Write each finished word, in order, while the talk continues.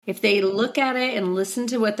If they look at it and listen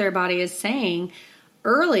to what their body is saying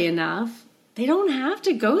early enough, they don't have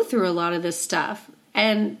to go through a lot of this stuff.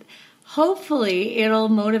 And hopefully it'll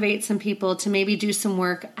motivate some people to maybe do some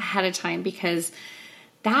work ahead of time, because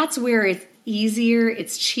that's where it's easier,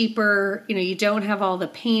 it's cheaper, you don't have all the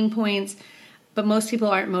pain points, but most people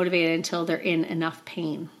aren't motivated until they're in enough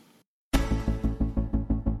pain.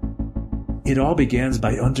 It all begins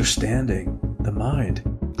by understanding the mind.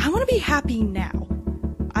 I want to be happy now.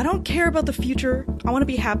 I don't care about the future. I want to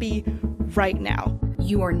be happy right now.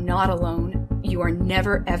 You are not alone. You are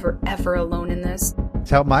never, ever, ever alone in this. It's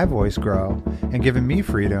helped my voice grow and given me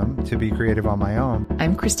freedom to be creative on my own.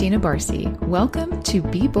 I'm Katrina Barcy. Welcome to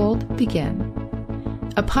Be Bold, Begin,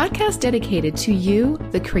 a podcast dedicated to you,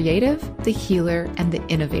 the creative, the healer, and the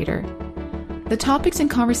innovator. The topics and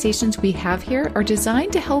conversations we have here are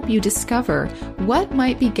designed to help you discover what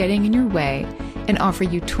might be getting in your way and offer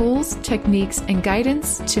you tools, techniques, and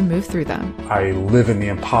guidance to move through them. I live in the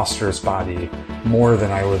imposter's body more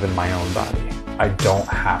than I live in my own body. I don't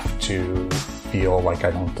have to feel like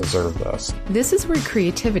I don't deserve this. This is where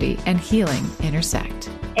creativity and healing intersect.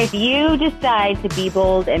 If you decide to be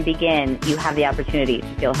bold and begin, you have the opportunity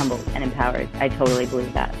to feel humbled and empowered. I totally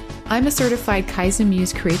believe that. I'm a certified Kaizen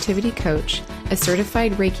Muse creativity coach, a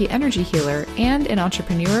certified Reiki energy healer, and an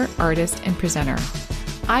entrepreneur, artist, and presenter.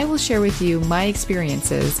 I will share with you my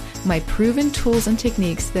experiences, my proven tools and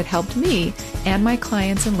techniques that helped me and my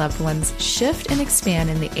clients and loved ones shift and expand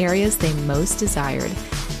in the areas they most desired.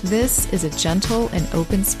 This is a gentle and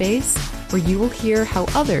open space where you will hear how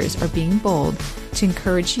others are being bold to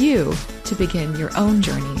encourage you to begin your own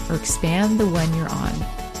journey or expand the one you're on.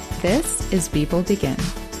 This is Be Bold Begin.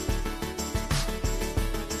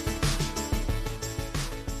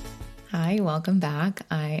 Hi, welcome back.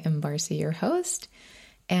 I am Barcy, your host.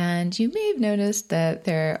 And you may have noticed that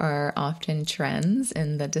there are often trends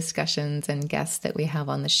in the discussions and guests that we have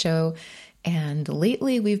on the show. And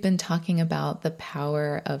lately we've been talking about the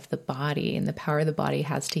power of the body and the power the body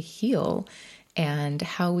has to heal, and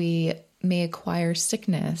how we may acquire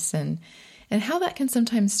sickness, and how that can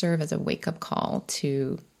sometimes serve as a wake-up call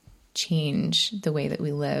to change the way that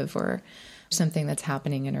we live or something that's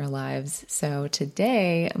happening in our lives. So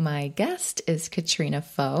today my guest is Katrina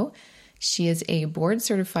Foe. She is a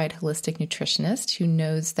board-certified holistic nutritionist who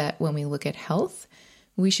knows that when we look at health,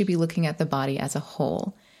 we should be looking at the body as a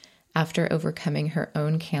whole. After overcoming her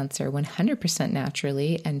own cancer 100%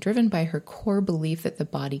 naturally and driven by her core belief that the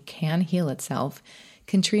body can heal itself,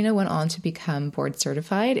 Katrina went on to become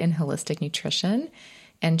board-certified in holistic nutrition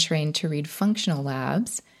and trained to read functional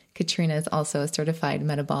labs. Katrina is also a certified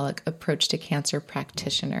metabolic approach to cancer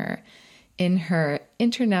practitioner. In her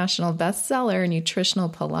international bestseller, Nutritional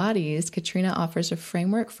Pilates, Katrina offers a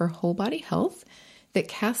framework for whole body health that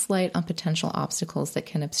casts light on potential obstacles that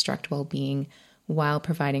can obstruct well-being while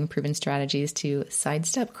providing proven strategies to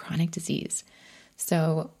sidestep chronic disease.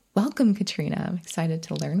 So welcome, Katrina. I'm excited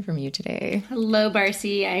to learn from you today. Hello,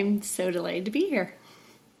 Barcy. I'm so delighted to be here.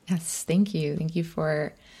 Yes, thank you. Thank you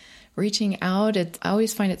for reaching out. I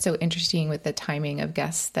always find it so interesting with the timing of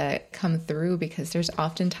guests that come through, because there's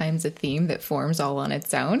oftentimes a theme that forms all on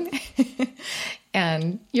its own.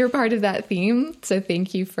 And you're part of that theme. So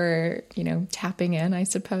thank you for, tapping in, I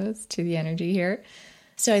suppose, to the energy here.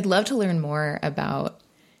 So I'd love to learn more about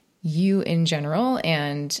you in general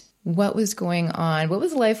and what was going on. What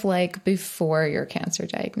was life like before your cancer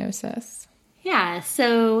diagnosis? Yeah,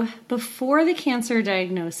 so before the cancer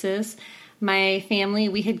diagnosis, my family,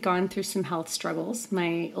 we had gone through some health struggles.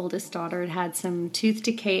 My oldest daughter had some tooth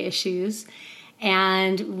decay issues,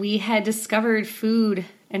 and we had discovered food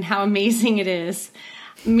and how amazing it is,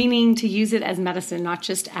 meaning to use it as medicine, not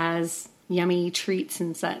just as yummy treats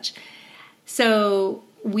and such. So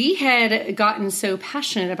we had gotten so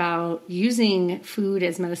passionate about using food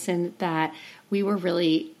as medicine that we were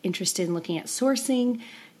really interested in looking at sourcing,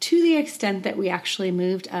 to the extent that we actually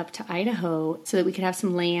moved up to Idaho so that we could have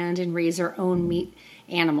some land and raise our own meat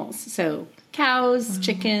animals. So cows,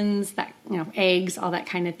 chickens, eggs, all that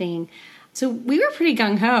kind of thing. So we were pretty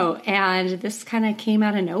gung-ho, and this kind of came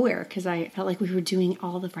out of nowhere because I felt like we were doing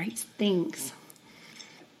all the right things.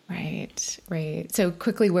 Right. So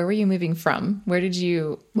quickly, where were you moving from? Where did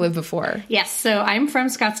you live before? Yes. So I'm from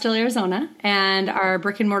Scottsdale, Arizona, and our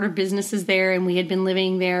brick and mortar business is there. And we had been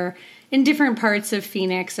living there in different parts of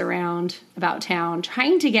Phoenix around about town,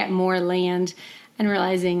 trying to get more land and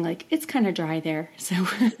realizing it's kind of dry there. So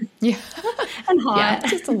yeah, and hot. Yeah,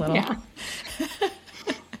 just a little. Yeah.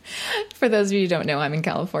 For those of you who don't know, I'm in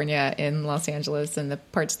California, in Los Angeles, and the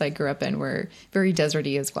parts that I grew up in were very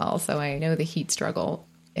deserty as well. So I know the heat struggle.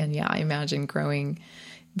 And yeah, I imagine growing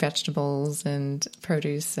vegetables and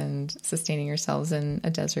produce and sustaining yourselves in a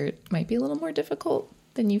desert might be a little more difficult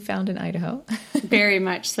than you found in Idaho. Very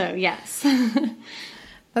much so, yes.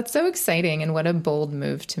 That's so exciting, and what a bold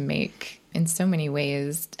move to make in so many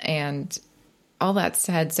ways. And all that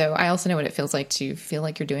said, so I also know what it feels like to feel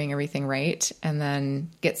like you're doing everything right and then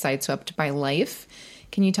get sideswept by life.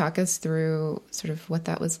 Can you talk us through sort of what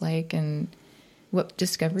that was like and what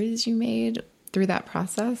discoveries you made through that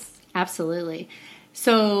process? Absolutely.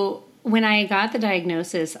 So when I got the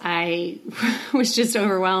diagnosis, I was just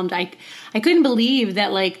overwhelmed. I couldn't believe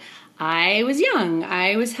that, like, I was young,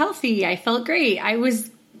 I was healthy, I felt great, I was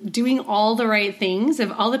doing all the right things.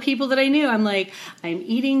 Of all the people that I knew, I'm like, I'm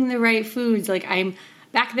eating the right foods. Like,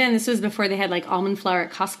 back then, this was before they had like almond flour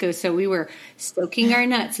at Costco. So we were soaking our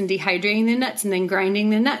nuts and dehydrating the nuts and then grinding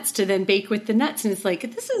the nuts to then bake with the nuts. And it's like,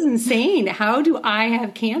 this is insane. How do I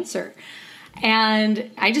have cancer? And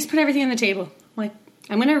I just put everything on the table. Like,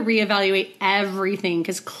 I'm going to reevaluate everything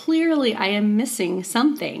because clearly I am missing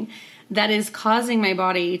something that is causing my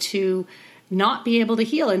body to not be able to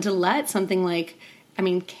heal and to let something like,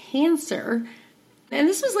 cancer. And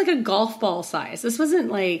this was like a golf ball size. This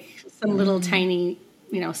wasn't like some little tiny,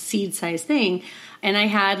 seed size thing. And I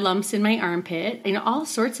had lumps in my armpit, all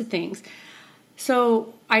sorts of things.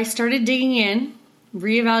 So I started digging in,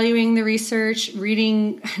 reevaluating the research,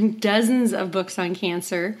 reading dozens of books on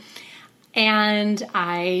cancer. And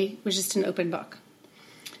I was just an open book.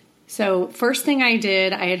 So first thing I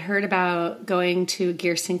did, I had heard about going to a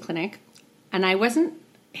Gerson clinic, and I wasn't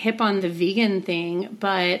hip on the vegan thing,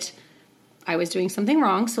 but I was doing something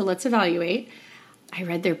wrong, so let's evaluate. I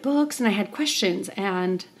read their books and I had questions,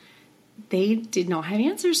 and they did not have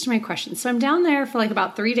answers to my questions. So I'm down there for like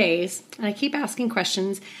about 3 days, and I keep asking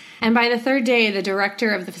questions. And by the third day, the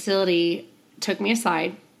director of the facility took me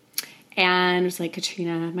aside and was like,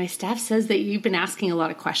 Katrina, my staff says that you've been asking a lot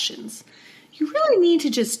of questions. You really need to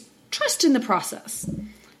just trust in the process.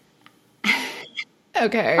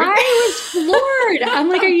 Okay. I was floored. I'm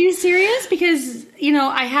like, are you serious? Because,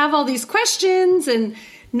 I have all these questions and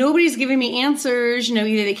nobody's giving me answers. Either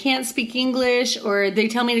they can't speak English or they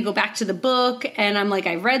tell me to go back to the book. And I'm like,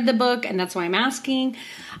 I read the book and that's why I'm asking.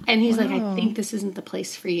 And he's like, I think this isn't the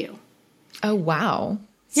place for you. Oh, wow.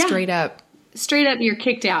 Yeah. Straight up, you're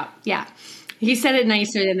kicked out. Yeah. He said it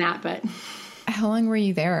nicer than that, but. How long were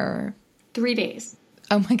you there? 3 days.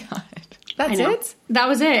 Oh my God. That's it? That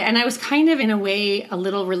was it. And I was kind of, in a way, a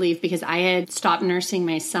little relieved because I had stopped nursing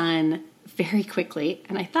my son very quickly.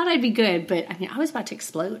 And I thought I'd be good, but I was about to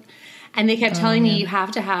explode. And they kept telling me you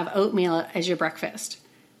have to have oatmeal as your breakfast.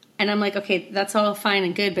 And I'm like, okay, that's all fine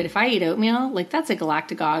and good. But if I eat oatmeal, like, that's a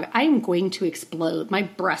galactagogue. I'm going to explode. My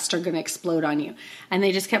breasts are going to explode on you. And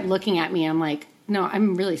they just kept looking at me. I'm like, no,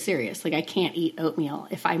 I'm really serious. Like, I can't eat oatmeal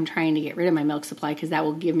if I'm trying to get rid of my milk supply because that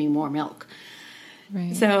will give me more milk.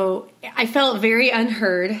 Right. So I felt very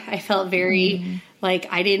unheard. I felt very like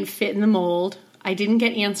I didn't fit in the mold. I didn't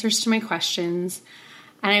get answers to my questions.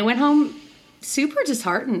 And I went home super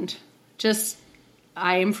disheartened. Just,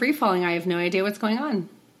 I am free falling. I have no idea what's going on.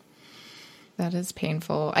 That is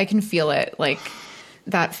painful. I can feel it. Like,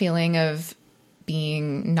 that feeling of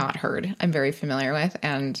being not heard, I'm very familiar with.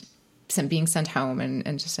 And being sent home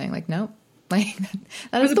and just saying, like, nope. Like,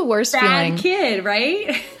 that is the worst feeling. Bad kid,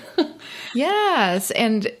 right? Yes.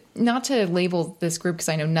 And not to label this group because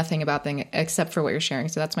I know nothing about them except for what you're sharing.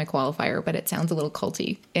 So that's my qualifier, but it sounds a little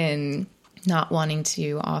culty in not wanting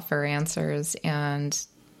to offer answers and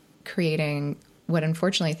creating what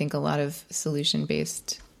unfortunately I think a lot of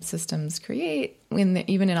solution-based systems create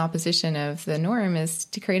even in opposition of the norm is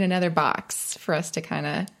to create another box for us to kind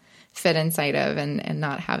of fit inside of and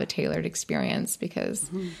not have a tailored experience because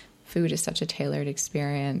food is such a tailored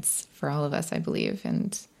experience for all of us, I believe.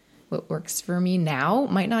 And what works for me now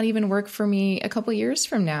might not even work for me a couple years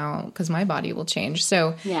from now because my body will change.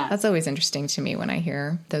 So that's always interesting to me when I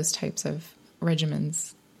hear those types of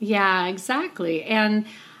regimens. Yeah, exactly. And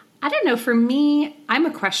I don't know, for me, I'm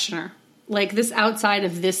a questioner. Like, this outside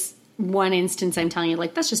of this one instance I'm telling you,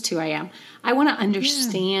 like, that's just who I am. I want to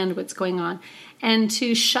understand what's going on. And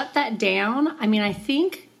to shut that down, I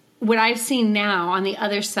think what I've seen now on the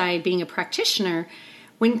other side being a practitioner,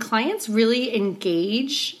 when clients really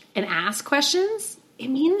engage and ask questions, it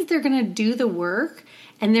means they're going to do the work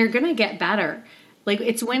and they're going to get better. Like,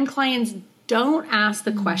 it's when clients don't ask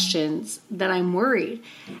the questions that I'm worried.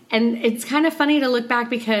 And it's kind of funny to look back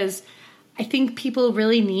because I think people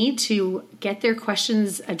really need to get their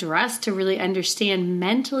questions addressed to really understand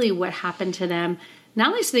mentally what happened to them, not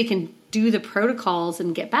only so they can do the protocols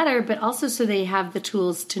and get better, but also so they have the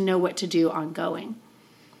tools to know what to do ongoing.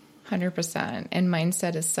 100%. And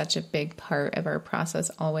mindset is such a big part of our process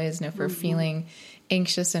always. And if we're feeling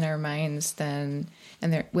anxious in our minds, then,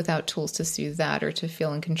 and they're without tools to soothe that or to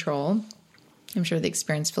feel in control, I'm sure the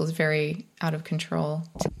experience feels very out of control,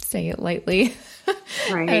 to say it lightly,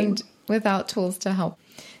 Right. and without tools to help.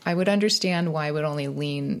 I would understand why I would only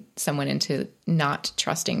lean someone into not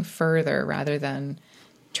trusting further rather than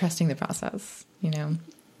trusting the process, you know?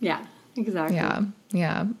 Yeah, exactly. Yeah.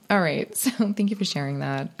 Yeah. All right. So thank you for sharing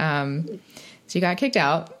that. So you got kicked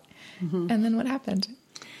out, and then what happened?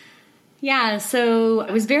 Yeah, so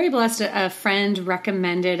I was very blessed. A friend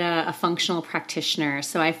recommended a functional practitioner.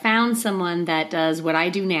 So I found someone that does what I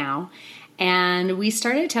do now, and we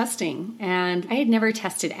started testing. And I had never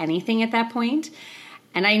tested anything at that point,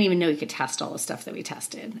 and I didn't even know you could test all the stuff that we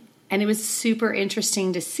tested. And it was super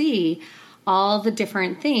interesting to see all the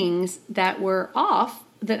different things that were off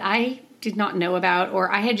that I did not know about,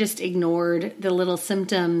 or I had just ignored the little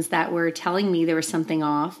symptoms that were telling me there was something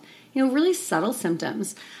off. You know, really subtle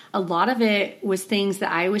symptoms. A lot of it was things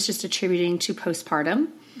that I was just attributing to postpartum.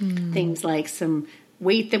 Things like some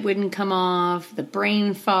weight that wouldn't come off, the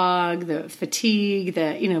brain fog, the fatigue,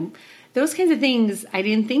 those kinds of things I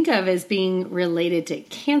didn't think of as being related to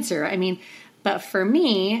cancer. I mean, but for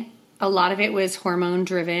me, a lot of it was hormone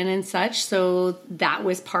driven and such. So that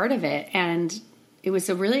was part of it. And it was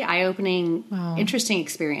a really eye-opening, interesting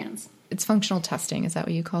experience. It's functional testing. Is that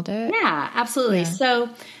what you called it? Yeah, absolutely. Yeah. So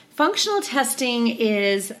functional testing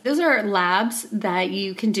those are labs that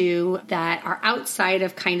you can do that are outside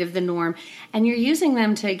of kind of the norm, and you're using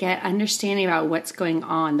them to get understanding about what's going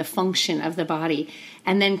on, the function of the body,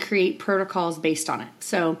 and then create protocols based on it.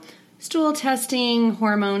 So stool testing,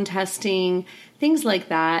 hormone testing, things like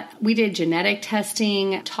that. We did genetic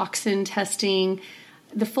testing, toxin testing,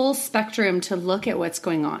 the full spectrum to look at what's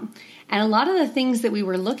going on. And a lot of the things that we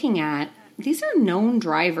were looking at, these are known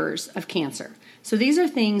drivers of cancer. So these are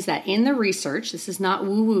things that in the research, this is not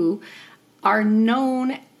woo-woo, are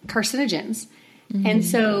known carcinogens. And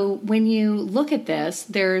so when you look at this,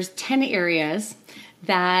 there's 10 areas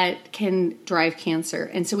that can drive cancer.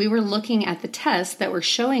 And so we were looking at the tests that were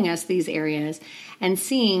showing us these areas and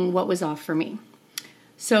seeing what was off for me.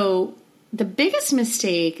 So the biggest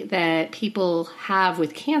mistake that people have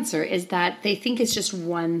with cancer is that they think it's just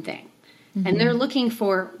one thing. And they're looking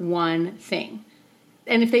for one thing.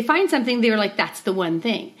 And if they find something, they're like, that's the one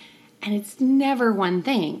thing. And it's never one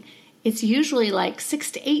thing. It's usually like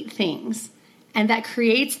 6 to 8 things. And that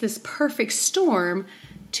creates this perfect storm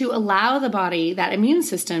to allow the body, that immune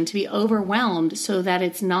system, to be overwhelmed so that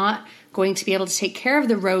it's not going to be able to take care of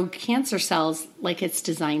the rogue cancer cells like it's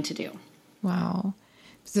designed to do. Wow.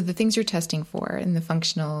 So the things you're testing for in the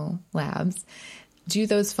functional labs, do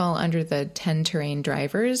those fall under the 10 terrain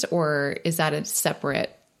drivers, or is that a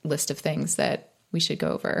separate list of things that we should go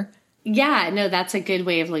over? Yeah, no, that's a good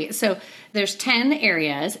way of looking at it. So there's 10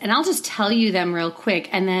 areas, and I'll just tell you them real quick,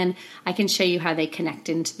 and then I can show you how they connect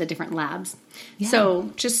into the different labs. Yeah.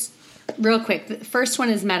 So just real quick, the first one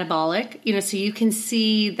is metabolic. So you can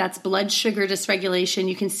see that's blood sugar dysregulation.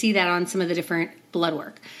 You can see that on some of the different blood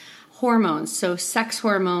work. Hormones, so sex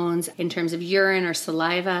hormones in terms of urine or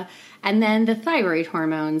saliva, and then the thyroid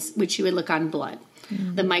hormones, which you would look on blood.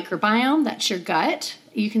 The microbiome, that's your gut.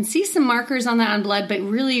 You can see some markers on that on blood, but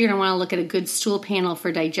really you're going to want to look at a good stool panel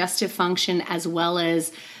for digestive function as well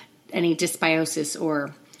as any dysbiosis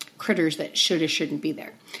or critters that should or shouldn't be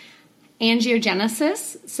there.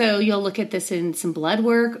 Angiogenesis, so you'll look at this in some blood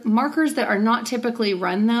work. Markers that are not typically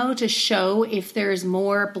run, though, to show if there's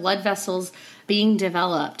more blood vessels being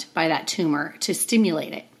developed by that tumor to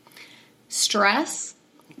stimulate it. Stress,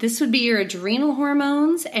 this would be your adrenal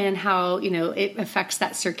hormones and how, it affects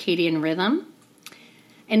that circadian rhythm.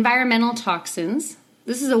 Environmental toxins,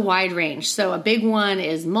 this is a wide range. So a big one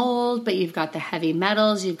is mold, but you've got the heavy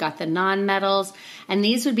metals, you've got the non-metals, and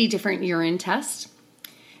these would be different urine tests.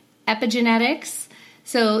 Epigenetics,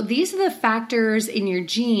 so these are the factors in your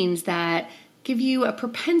genes that give you a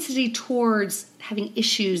propensity towards having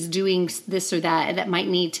issues doing this or that might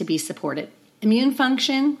need to be supported. Immune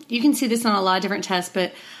function, you can see this on a lot of different tests,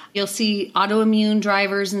 but you'll see autoimmune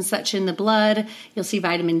drivers and such in the blood. You'll see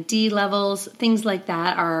vitamin D levels. Things like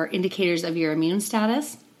that are indicators of your immune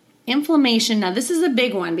status. Inflammation, now this is a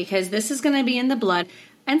big one because this is going to be in the blood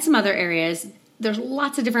and some other areas. There's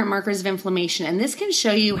lots of different markers of inflammation, and this can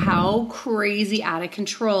show you how crazy out of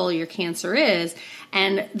control your cancer is.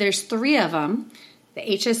 And there's 3 of them, the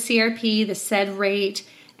HSCRP, the SED rate,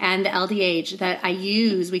 and the LDH that I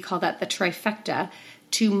use. We call that the trifecta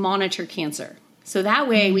to monitor cancer. So that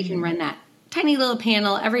way we can run that tiny little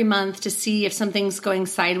panel every month to see if something's going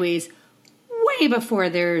sideways way before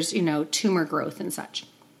there's, tumor growth and such.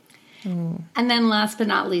 And then last but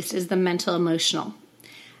not least is the mental emotional.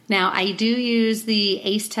 Now, I do use the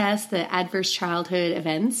ACE test, the Adverse Childhood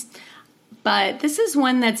Events, but this is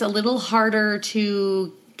one that's a little harder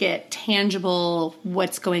to get tangible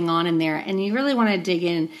what's going on in there. And you really want to dig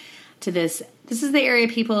in to this. This is the area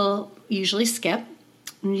people usually skip.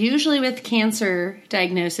 And usually with cancer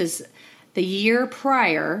diagnosis, the year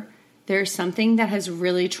prior, there's something that has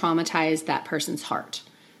really traumatized that person's heart.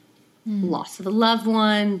 Loss of a loved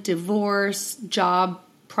one, divorce, job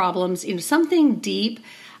problems, something deep.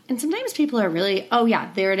 And sometimes people are really, oh yeah,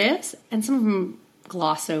 there it is. And some of them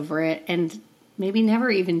gloss over it and maybe never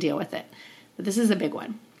even deal with it. But this is a big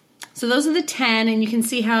one. So those are the 10, and you can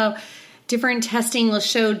see how different testing will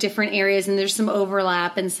show different areas and there's some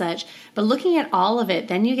overlap and such. But looking at all of it,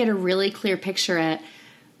 then you get a really clear picture at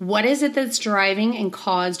what is it that's driving and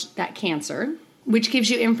caused that cancer, which gives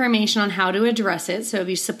you information on how to address it. So if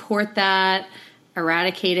you support that,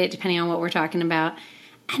 eradicate it, depending on what we're talking about.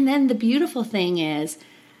 And then the beautiful thing is,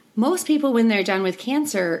 most people, when they're done with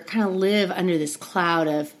cancer, kind of live under this cloud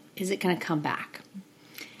of, is it going to come back?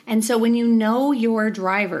 And so when you know your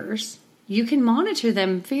drivers, you can monitor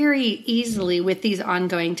them very easily with these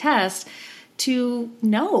ongoing tests to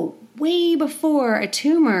know way before a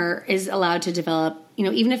tumor is allowed to develop,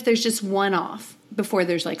 even if there's just one off, before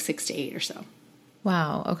there's like 6 to 8 or so.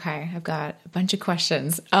 Wow. Okay. I've got a bunch of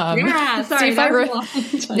questions. Yeah, sorry.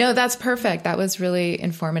 No, that's perfect. That was really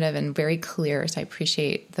informative and very clear. So I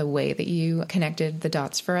appreciate the way that you connected the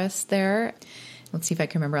dots for us there. Let's see if I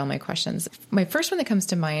can remember all my questions. My first one that comes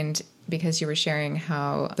to mind, because you were sharing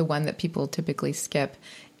how the one that people typically skip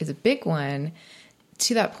is a big one.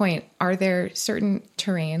 To that point, are there certain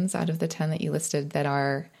terrains out of the 10 that you listed that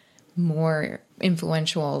are more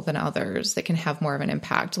influential than others that can have more of an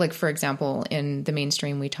impact? Like, for example, in the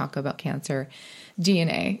mainstream, we talk about cancer.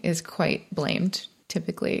 DNA is quite blamed,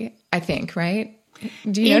 typically, I think, right?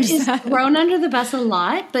 Do you notice that? It is thrown under the bus a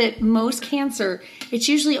lot, but most cancer, it's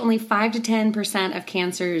usually only 5 to 10% of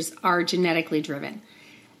cancers are genetically driven.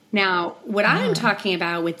 Now, what I'm talking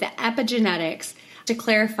about with the epigenetics, to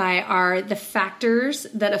clarify, are the factors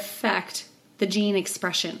that affect the gene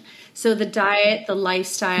expression. So the diet, the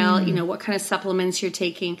lifestyle, what kind of supplements you're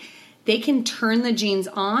taking, they can turn the genes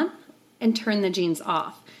on and turn the genes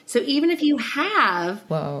off. So even if you have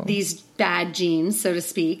these bad genes, so to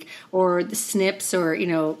speak, or the SNPs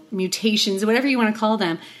or, mutations, whatever you want to call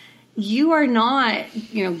them, you are not,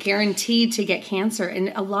 guaranteed to get cancer.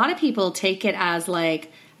 And a lot of people take it as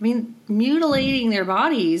mutilating their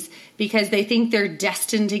bodies because they think they're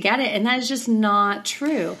destined to get it. And that is just not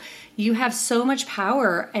true. You have so much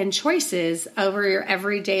power and choices over your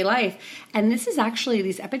everyday life. And this is actually,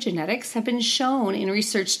 these epigenetics have been shown in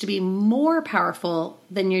research to be more powerful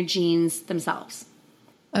than your genes themselves.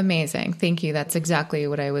 Amazing. Thank you. That's exactly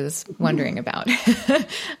what I was wondering about.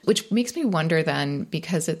 Which makes me wonder then,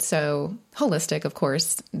 because it's so holistic, of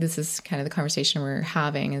course, this is kind of the conversation we're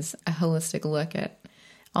having, is a holistic look at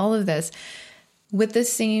all of this. With the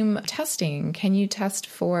same testing, can you test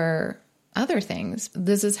for other things?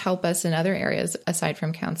 Does this help us in other areas aside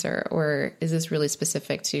from cancer, or is this really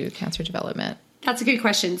specific to cancer development? That's a good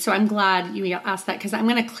question. So I'm glad you asked that, because I'm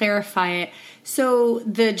going to clarify it. So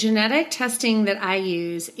the genetic testing that I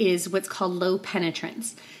use is what's called low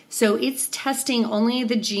penetrance. So it's testing only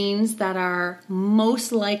the genes that are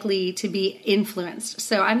most likely to be influenced.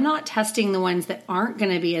 So I'm not testing the ones that aren't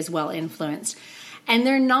going to be as well influenced. And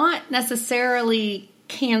they're not necessarily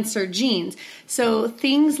cancer genes. So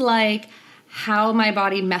things like how my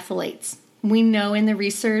body methylates. We know in the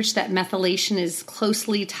research that methylation is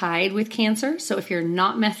closely tied with cancer. So if you're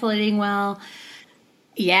not methylating well,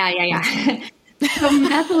 So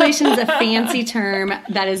methylation is a fancy term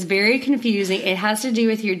that is very confusing. It has to do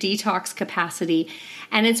with your detox capacity.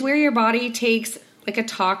 And it's where your body takes like a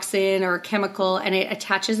toxin or a chemical and it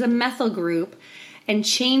attaches a methyl group and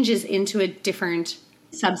changes into a different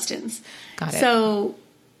substance. Got it. So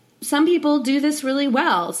some people do this really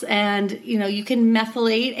well, and you can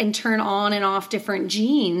methylate and turn on and off different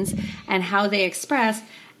genes and how they express,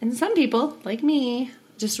 and some people, like me,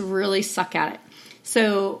 just really suck at it.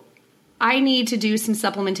 So I need to do some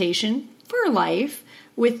supplementation for life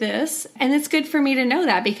with this, and it's good for me to know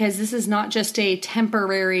that, because this is not just a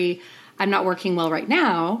temporary, I'm not working well right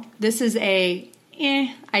now. This is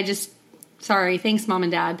sorry, thanks mom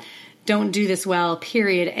and dad, don't do this well,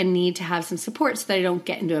 period, and need to have some support so that I don't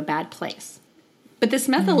get into a bad place. But this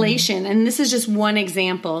methylation, and this is just one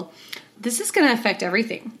example, this is going to affect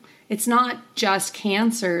everything. It's not just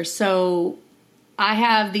cancer. So I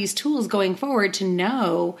have these tools going forward to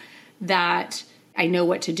know that I know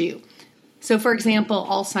what to do. So for example,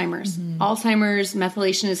 Alzheimer's. Alzheimer's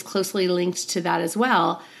methylation is closely linked to that as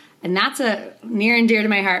well. And that's a near and dear to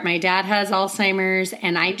my heart. My dad has Alzheimer's,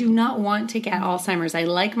 and I do not want to get Alzheimer's. I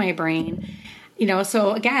like my brain.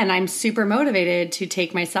 So again, I'm super motivated to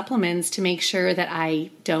take my supplements to make sure that I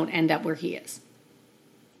don't end up where he is.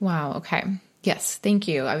 Wow. Okay. Yes. Thank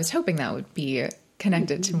you. I was hoping that would be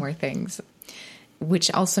connected to more things,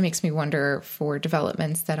 which also makes me wonder for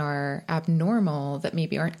developments that are abnormal that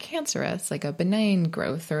maybe aren't cancerous, like a benign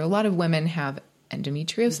growth, or a lot of women have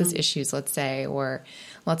endometriosis issues, let's say, or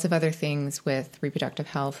lots of other things with reproductive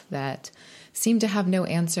health that seem to have no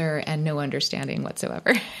answer and no understanding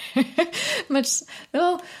whatsoever. much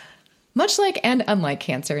like and unlike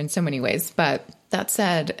cancer in so many ways. But that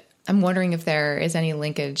said, I'm wondering if there is any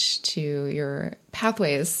linkage to your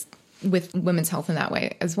pathways with women's health in that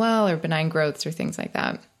way as well, or benign growths or things like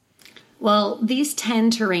that. Well, these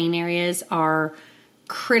 10 terrain areas are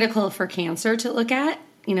critical for cancer to look at.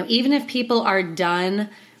 Even if people are done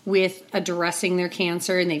with addressing their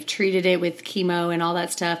cancer and they've treated it with chemo and all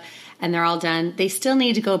that stuff, and they're all done, they still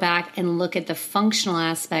need to go back and look at the functional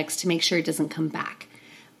aspects to make sure it doesn't come back.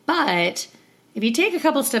 But if you take a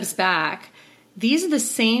couple steps back, these are the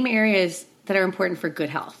same areas that are important for good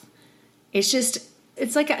health.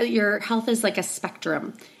 It's like your health is like a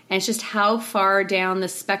spectrum. And it's just how far down the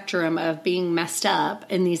spectrum of being messed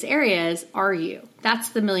up in these areas are you? That's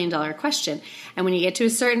the $1 million question. And when you get to a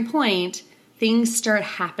certain point, things start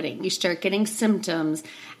happening. You start getting symptoms,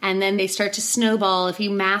 and then they start to snowball if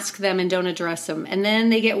you mask them and don't address them. And then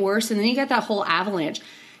they get worse, and then you get that whole avalanche.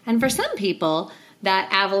 And for some people, that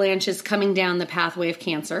avalanche is coming down the pathway of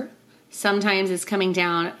cancer. Sometimes it's coming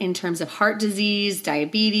down in terms of heart disease,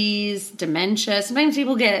 diabetes, dementia. Sometimes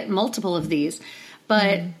people get multiple of these,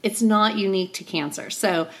 but it's not unique to cancer.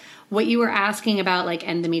 So what you were asking about, like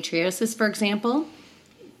endometriosis, for example,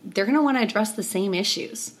 they're going to want to address the same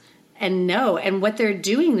issues. And what they're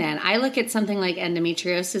doing then, I look at something like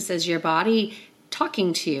endometriosis as your body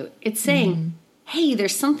talking to you. It's saying, hey,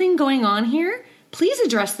 there's something going on here. Please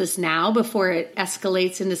address this now before it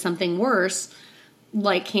escalates into something worse,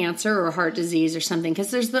 like cancer or heart disease or something, because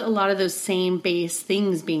there's a lot of those same base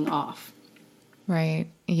things being off. Right.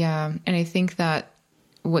 Yeah. And I think that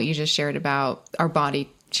what you just shared about our body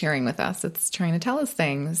sharing with us, it's trying to tell us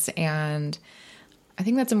things. And I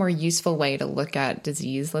think that's a more useful way to look at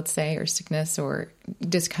disease, let's say, or sickness or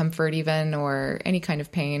discomfort even, or any kind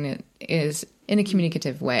of pain. It is in a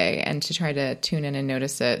communicative way, and to try to tune in and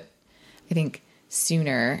notice it, I think,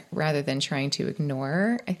 sooner rather than trying to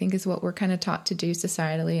ignore, I think is what we're kind of taught to do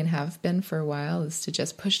societally and have been for a while, is to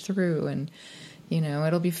just push through and,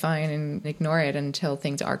 it'll be fine, and ignore it until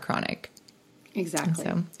things are chronic. Exactly.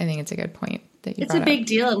 And so I think it's a good point that you It's brought a big up.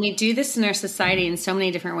 deal, and we do this in our society in so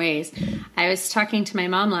many different ways. I was talking to my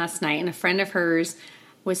mom last night, and a friend of hers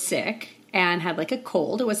was sick and had like a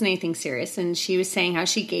cold. It wasn't anything serious, and she was saying how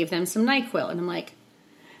she gave them some NyQuil, and I'm like,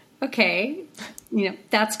 okay,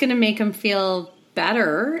 that's going to make them feel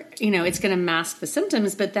better. It's going to mask the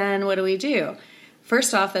symptoms, but then what do we do?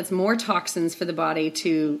 First off, that's more toxins for the body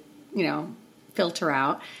to, filter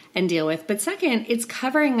out and deal with. But second, it's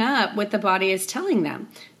covering up what the body is telling them.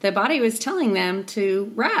 The body was telling them to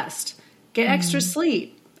rest, get extra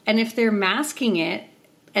sleep. And if they're masking it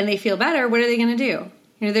and they feel better, what are they going to do?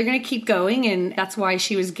 They're going to keep going. And that's why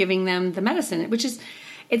she was giving them the medicine, which is,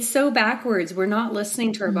 it's so backwards. We're not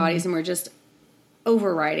listening to our bodies, and we're just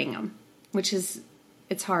overriding them,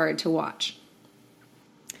 it's hard to watch.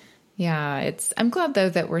 Yeah, I'm glad though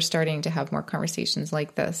that we're starting to have more conversations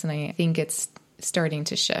like this, and I think it's starting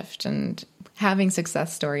to shift, and having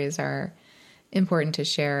success stories are important to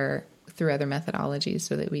share through other methodologies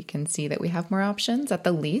so that we can see that we have more options at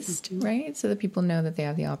the least, right? So that people know that they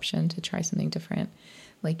have the option to try something different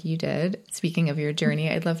like you did. Speaking of your journey,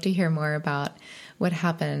 I'd love to hear more about what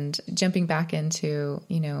happened, jumping back into,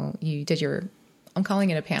 you did I'm calling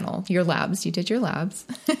it a panel, your labs. You did your labs.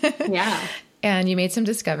 Yeah. And you made some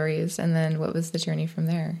discoveries. And then what was the journey from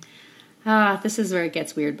there? This is where it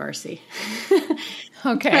gets weird, Barcy.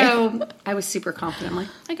 Okay. So I was super confident. I'm like,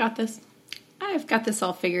 I got this. I've got this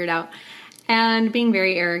all figured out. And being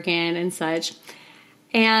very arrogant and such.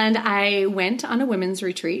 And I went on a women's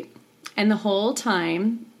retreat. And the whole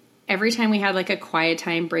time, every time we had like a quiet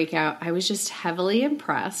time breakout, I was just heavily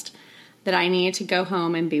impressed that I needed to go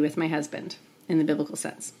home and be with my husband in the biblical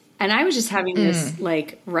sense. And I was just having this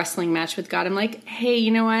like wrestling match with God. I'm like, hey,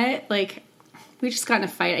 you know what? Like, we just got in a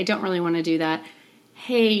fight. I don't really want to do that.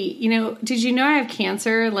 Hey, did you know I have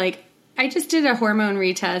cancer? Like, I just did a hormone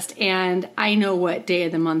retest and I know what day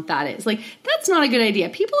of the month that is. Like, that's not a good idea.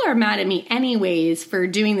 People are mad at me anyways for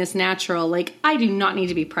doing this natural. Like, I do not need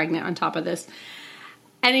to be pregnant on top of this.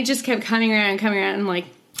 And it just kept coming around and coming around. And I'm like,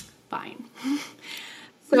 fine.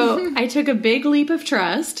 So I took a big leap of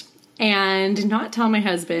trust and did not tell my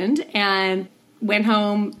husband and went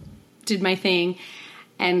home, did my thing,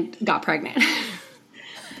 and got pregnant.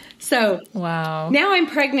 So wow. Now I'm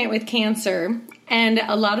pregnant with cancer, and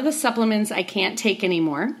a lot of the supplements I can't take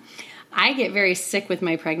anymore. I get very sick with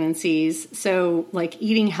my pregnancies, so like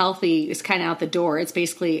eating healthy is kind of out the door. It's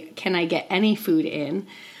basically, can I get any food in?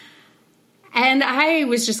 And I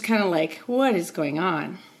was just kind of like, what is going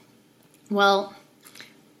on? Well,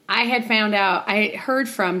 I had found out, I heard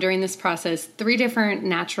from during this process 3 different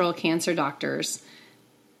natural cancer doctors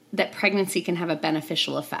that pregnancy can have a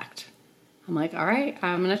beneficial effect. I'm like, all right,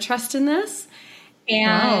 I'm going to trust in this.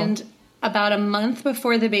 And about a month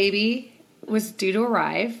before the baby was due to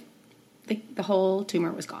arrive, the whole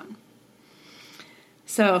tumor was gone.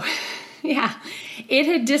 So, yeah, it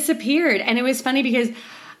had disappeared. And it was funny because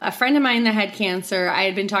a friend of mine that had cancer, I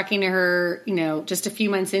had been talking to her, just a few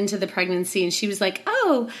months into the pregnancy, and she was like,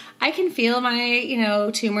 oh, I can feel my,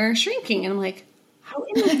 tumor shrinking. And I'm like, how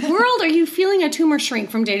in the world are you feeling a tumor shrink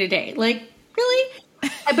from day to day? Like, really?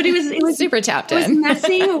 But it was super tapped in. It was in.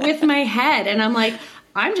 messing with my head. And I'm like,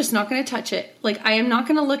 I'm just not going to touch it. Like, I am not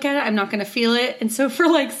going to look at it. I'm not going to feel it. And so for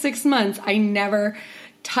like 6 months, I never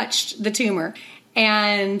touched the tumor.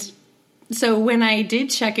 And so when I did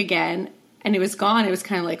check again and it was gone, it was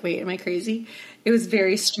kind of like, wait, am I crazy? It was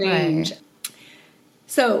very strange. Right.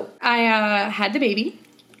 So I had the baby.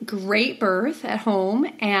 Great birth at home.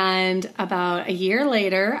 And about a year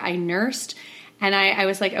later, I nursed. And I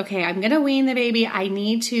was like, okay, I'm going to wean the baby. I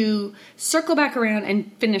need to circle back around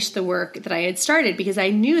and finish the work that I had started because I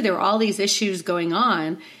knew there were all these issues going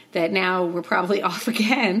on that now were probably off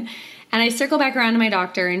again. And I circled back around to my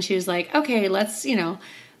doctor and she was like, okay, let's,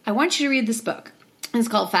 I want you to read this book. It's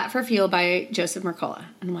called Fat for Fuel by Joseph Mercola.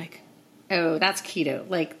 And I'm like, oh, that's keto.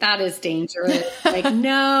 Like, that is dangerous. Like,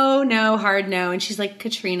 no, hard no. And she's like,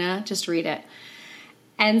 Katrina, just read it.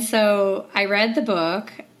 And so I read the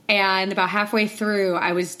book. And about halfway through,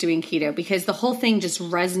 I was doing keto because the whole thing just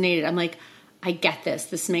resonated. I'm like, I get this.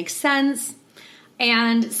 This makes sense.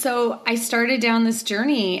 And so I started down this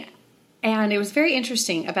journey, and it was very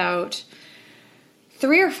interesting. About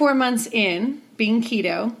 3 or 4 months in being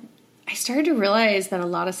keto, I started to realize that a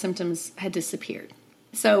lot of symptoms had disappeared.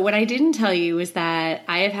 So what I didn't tell you is that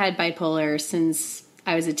I have had bipolar since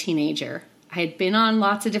I was a teenager. I had been on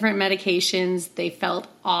lots of different medications. They felt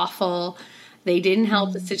awful. They didn't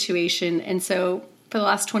help the situation. And so for the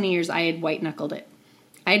last 20 years, I had white-knuckled it.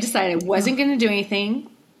 I decided I wasn't going to do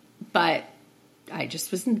anything, but I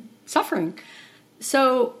just wasn't suffering.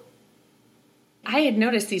 So I had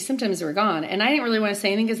noticed these symptoms were gone. And I didn't really want to say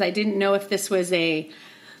anything because I didn't know if this was a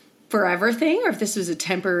forever thing or if this was a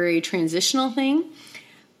temporary transitional thing.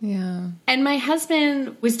 Yeah. And my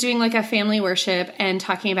husband was doing like a family worship and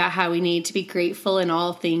talking about how we need to be grateful in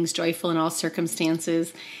all things, joyful in all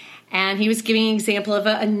circumstances. And he was giving an example of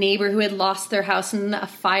a neighbor who had lost their house in a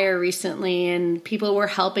fire recently, and people were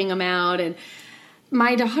helping them out. And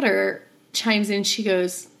my daughter chimes in. She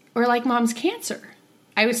goes, or like mom's cancer.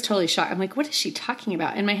 I was totally shocked. I'm like, what is she talking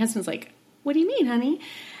about? And my husband's like, what do you mean, honey?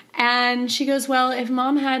 And she goes, well, if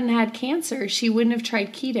mom hadn't had cancer, she wouldn't have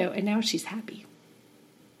tried keto, and now she's happy.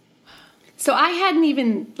 So I hadn't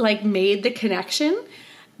even like made the connection,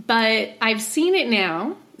 but I've seen it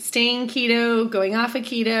now. Staying keto, going off of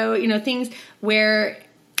keto, things where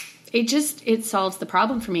it solves the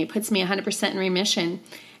problem for me. It puts me 100% in remission.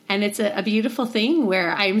 And it's a beautiful thing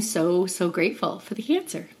where I'm so, so grateful for the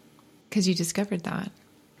cancer. Because you discovered that.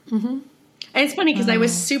 Mm-hmm. And it's funny because I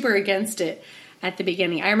was super against it at the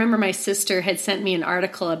beginning. I remember my sister had sent me an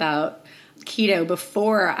article about keto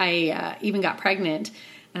before I even got pregnant.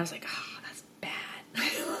 And I was like, oh, that's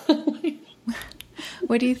bad.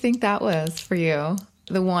 What do you think that was for you?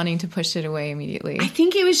 The wanting to push it away immediately. I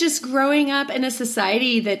think it was just growing up in a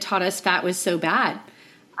society that taught us fat was so bad.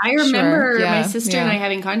 I remember my sister and I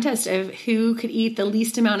having contests of who could eat the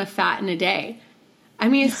least amount of fat in a day. I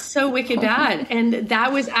mean, it's so wicked bad. And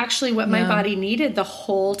that was actually what my body needed the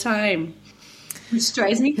whole time. Which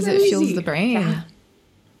drives me crazy. Because it fuels the brain.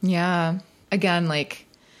 Yeah. Again, like,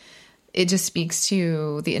 it just speaks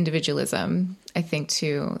to the individualism, I think,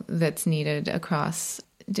 too, that's needed across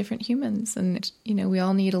different humans. And, we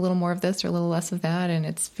all need a little more of this or a little less of that. And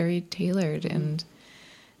it's very tailored. And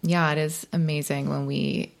yeah, it is amazing when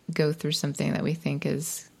we go through something that we think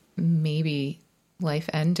is maybe life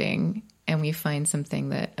ending and we find something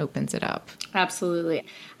that opens it up. Absolutely.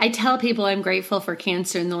 I tell people I'm grateful for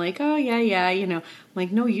cancer, and they're like, oh, yeah, I'm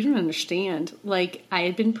like, no, you don't understand. Like, I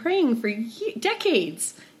had been praying for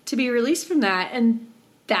decades to be released from that, and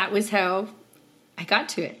that was how I got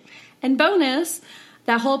to it. And bonus,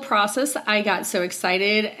 that whole process, I got so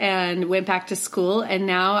excited and went back to school, and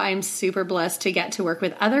now I'm super blessed to get to work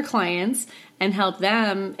with other clients and help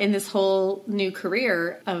them in this whole new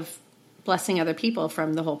career of blessing other people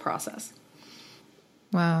from the whole process.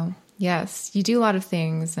 Wow. Yes, you do a lot of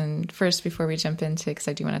things. And first, before we jump into, because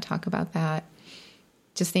I do want to talk about that,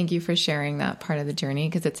 just thank you for sharing that part of the journey,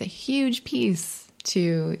 because it's a huge piece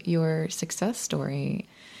to your success story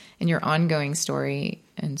and your ongoing story,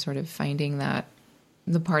 and sort of finding that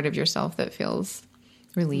the part of yourself that feels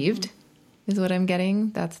relieved is what I'm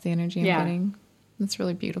getting. That's the energy I'm getting. That's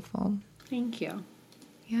really beautiful. Thank you.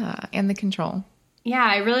 Yeah. And the control. Yeah,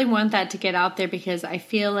 I really want that to get out there, because I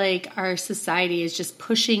feel like our society is just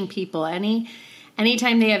pushing people.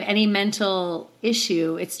 Anytime they have any mental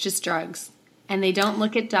issue, it's just drugs. And they don't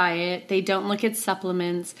look at diet. They don't look at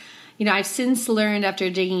supplements. I've since learned after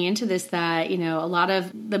digging into this that, a lot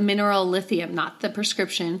of the mineral lithium, not the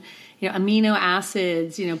prescription, amino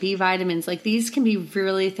acids, B vitamins, like these can be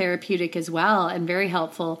really therapeutic as well and very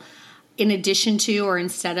helpful in addition to or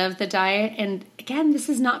instead of the diet. And again, this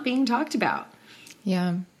is not being talked about.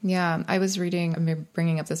 Yeah. Yeah. I was I'm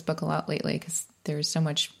bringing up this book a lot lately because there's so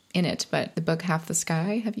much in it, but the book Half the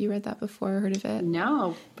Sky, have you read that before or heard of it?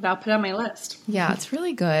 No, but I'll put it on my list. Yeah, it's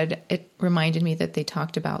really good. It reminded me that they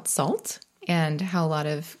talked about salt and how a lot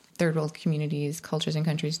of third world communities, cultures, and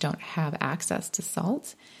countries don't have access to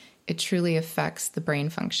salt. It truly affects the brain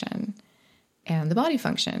function and the body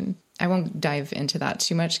function. I won't dive into that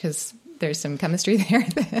too much because there's some chemistry there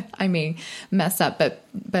that I may mess up,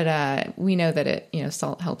 but we know that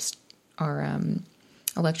salt helps our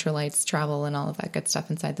electrolytes travel and all of that good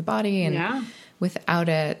stuff inside the body. And without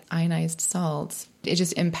it, ionized salts, it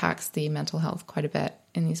just impacts the mental health quite a bit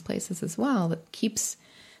in these places as well. That keeps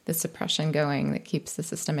the suppression going, that keeps the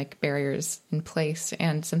systemic barriers in place,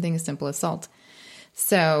 and something as simple as salt.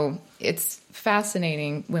 So it's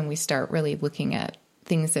fascinating when we start really looking at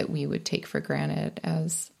things that we would take for granted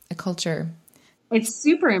as a culture. It's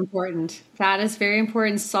super important. That is very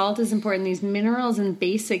important. Salt is important. These minerals and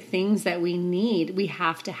basic things that we need, we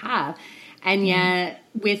have to have. And yet,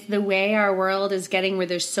 with the way our world is getting, where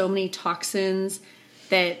there's so many toxins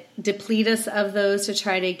that deplete us of those to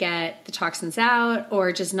try to get the toxins out,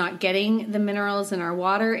 or just not getting the minerals in our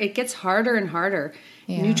water, it gets harder and harder.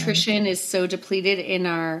 Yeah. Nutrition is so depleted in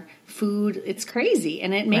our food. It's crazy.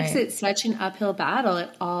 And it makes it such an uphill battle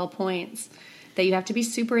at all points that you have to be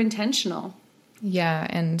super intentional. Yeah.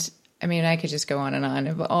 And I mean, I could just go on and on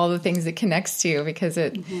of all the things it connects to, because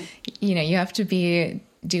it, you have to be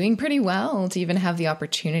doing pretty well to even have the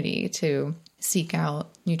opportunity to seek out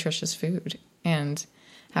nutritious food and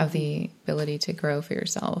have the ability to grow for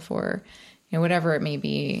yourself, or, whatever it may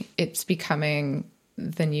be. It's becoming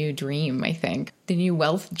the new dream, I think. The new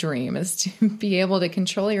wealth dream is to be able to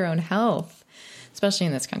control your own health, especially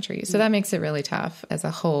in this country. So that makes it really tough as a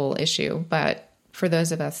whole issue. But for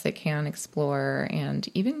those of us that can explore and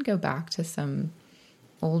even go back to some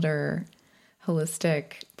older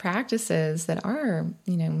holistic practices that are,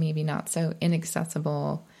 maybe not so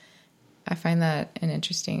inaccessible, I find that an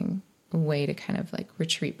interesting way to kind of like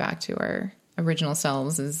retreat back to our original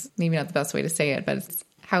selves. Is maybe not the best way to say it, but it's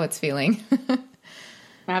how it's feeling.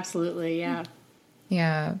 Absolutely. Yeah.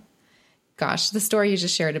 Yeah. Gosh, the story you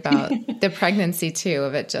just shared about the pregnancy too,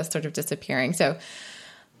 of it just sort of disappearing. So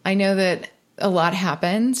I know that a lot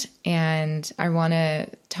happened, and I want to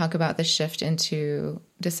talk about the shift into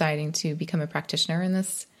deciding to become a practitioner in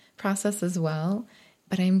this process as well.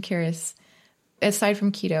 But I'm curious, aside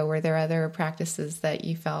from keto, were there other practices that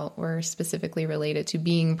you felt were specifically related to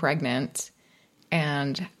being pregnant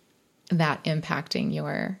and that impacting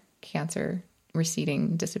your cancer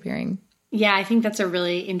receding, disappearing? Yeah, I think that's a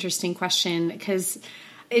really interesting question, because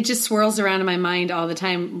it just swirls around in my mind all the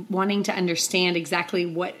time, wanting to understand exactly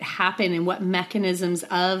what happened and what mechanisms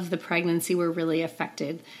of the pregnancy were really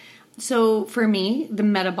affected. So for me, the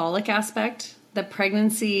metabolic aspect, the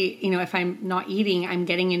pregnancy, if I'm not eating, I'm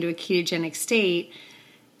getting into a ketogenic state.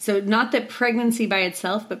 So not that pregnancy by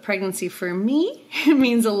itself, but pregnancy for me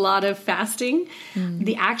means a lot of fasting.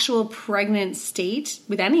 The actual pregnant state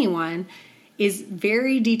with anyone is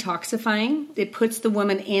very detoxifying. It puts the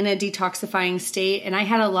woman in a detoxifying state. And I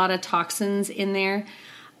had a lot of toxins in there.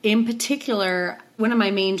 In particular, one of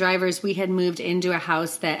my main drivers, we had moved into a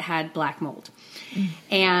house that had black mold.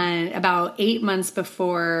 And about 8 months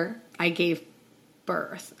before I gave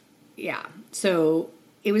birth. Yeah. So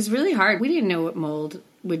it was really hard. We didn't know what mold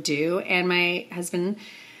would do. And my husband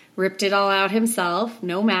ripped it all out himself,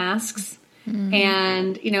 no masks.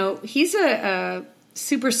 And, he's a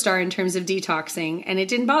superstar in terms of detoxing, and it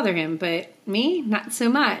didn't bother him, but me, not so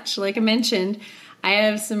much. Like I mentioned, I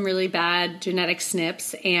have some really bad genetic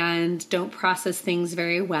SNPs and don't process things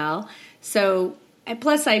very well. So,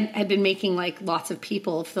 plus I had been making like lots of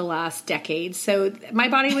people for the last decade. So my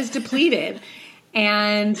body was depleted.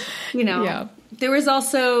 And, there was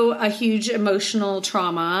also a huge emotional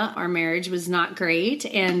trauma. Our marriage was not great,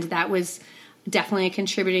 and that was definitely a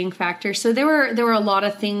contributing factor. So there were a lot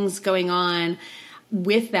of things going on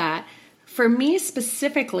with that. For me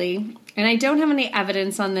specifically, and I don't have any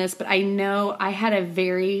evidence on this, but I know I had a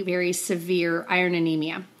very, very severe iron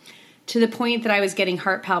anemia to the point that I was getting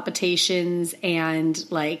heart palpitations and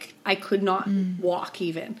like I could not walk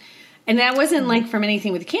even. And that wasn't like from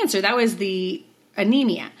anything with cancer. That was the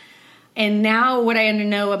anemia. And now what I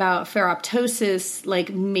know about ferroptosis, like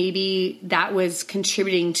maybe that was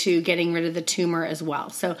contributing to getting rid of the tumor as well.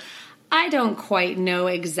 So I don't quite know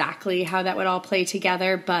exactly how that would all play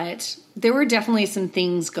together, but there were definitely some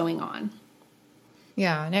things going on.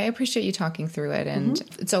 Yeah, and I appreciate you talking through it. And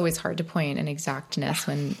it's always hard to point an exactness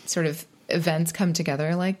when sort of events come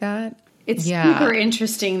together like that. It's super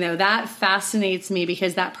interesting, though. That fascinates me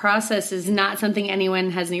because that process is not something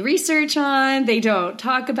anyone has any research on. They don't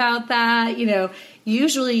talk about that.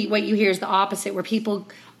 Usually what you hear is the opposite, where people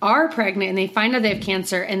are pregnant and they find out they have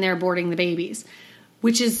cancer and they're aborting the babies,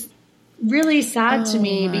 which is really sad to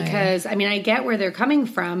me because, I get where they're coming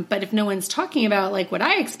from, but if no one's talking about like what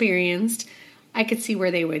I experienced, I could see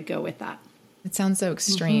where they would go with that. It sounds so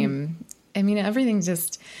extreme. Everything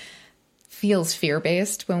just feels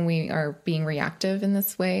fear-based when we are being reactive in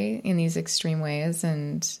this way, in these extreme ways.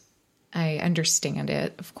 And I understand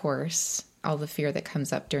it, of course, all the fear that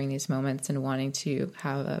comes up during these moments and wanting to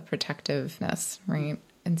have a protectiveness, right?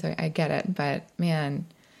 And so I get it, but man,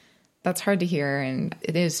 that's hard to hear. And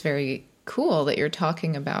it is very cool that you're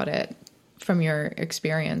talking about it from your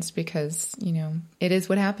experience because, it is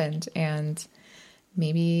what happened and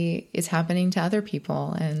maybe it's happening to other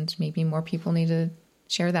people and maybe more people need to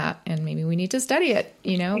share that. And maybe we need to study it,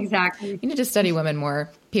 Exactly. You need to study women more,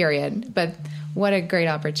 period. But what a great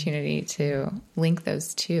opportunity to link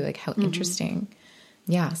those two, like how interesting.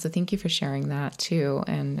 Yeah. So thank you for sharing that too.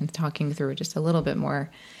 And talking through just a little bit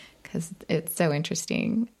more because it's so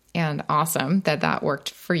interesting and awesome that worked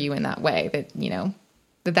for you in that way that,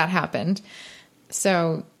 that happened.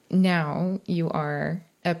 So now you are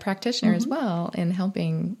a practitioner as well in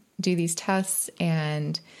helping do these tests.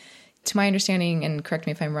 And to my understanding, and correct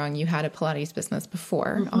me if I'm wrong, you had a Pilates business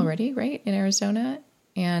before already, right? In Arizona.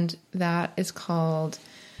 And that is called...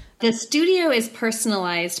 The studio is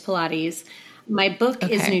Personalized Pilates. My book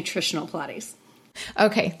is Nutritional Pilates.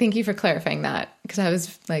 Okay. Thank you for clarifying that. Because I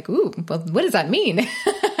was like, ooh, well, what does that mean?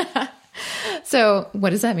 So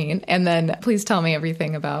what does that mean? And then please tell me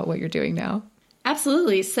everything about what you're doing now.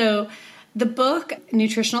 Absolutely. So the book,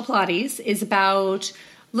 Nutritional Pilates, is about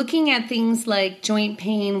looking at things like joint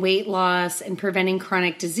pain, weight loss, and preventing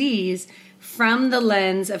chronic disease from the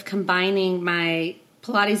lens of combining my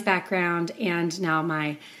Pilates background and now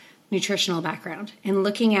my nutritional background and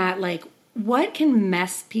looking at like what can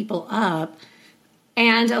mess people up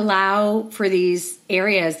and allow for these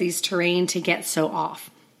areas, these terrain to get so off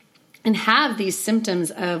and have these symptoms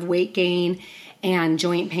of weight gain and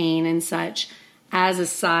joint pain and such as a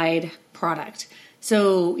side product.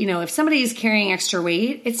 So, if somebody's carrying extra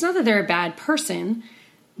weight, it's not that they're a bad person,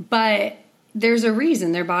 but there's a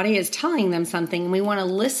reason their body is telling them something. And we want to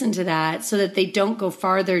listen to that so that they don't go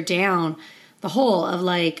farther down the hole of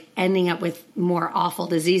like ending up with more awful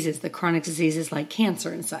diseases, the chronic diseases like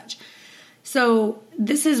cancer and such. So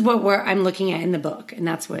this is what I'm looking at in the book, and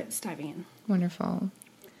that's what it's diving in. Wonderful.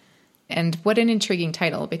 And what an intriguing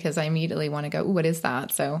title, because I immediately want to go, what is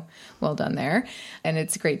that? So well done there. And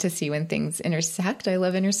it's great to see when things intersect. I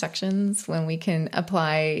love intersections when we can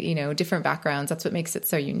apply, different backgrounds. That's what makes it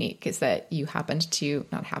so unique is that you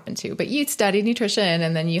but you studied nutrition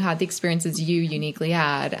and then you had the experiences you uniquely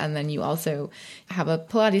had. And then you also have a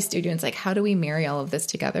Pilates studio. And it's like, how do we marry all of this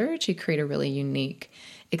together to create a really unique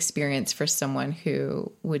experience for someone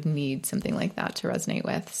who would need something like that to resonate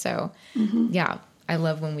with? So yeah. I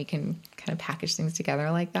love when we can kind of package things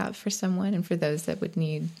together like that for someone and for those that would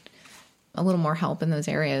need a little more help in those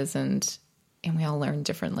areas. And we all learn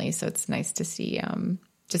differently. So it's nice to see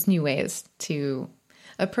just new ways to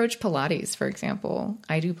approach Pilates, for example.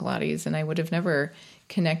 I do Pilates and I would have never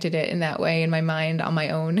connected it in that way in my mind on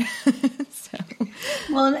my own. So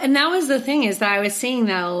Well, and that was the thing, is that I was seeing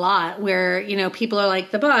that a lot where, people are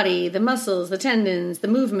like the body, the muscles, the tendons, the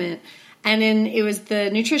movement. And then it was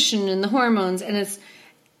the nutrition and the hormones, and it's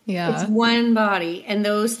one body, and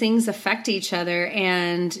those things affect each other,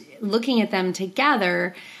 and looking at them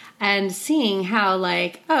together and seeing how,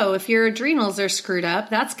 like, oh, if your adrenals are screwed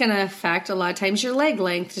up, that's going to affect a lot of times your leg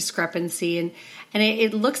length discrepancy, and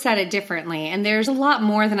it looks at it differently. And there's a lot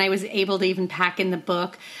more than I was able to even pack in the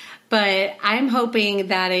book, but I'm hoping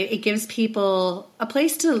that it gives people a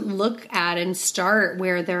place to look at and start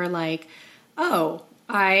where they're like, oh,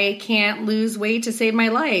 I can't lose weight to save my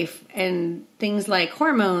life. And things like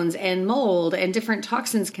hormones and mold and different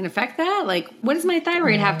toxins can affect that. Like, what does my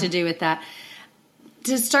thyroid have to do with that?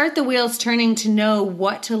 To start the wheels turning, to know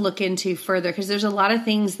what to look into further, because there's a lot of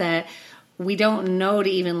things that we don't know to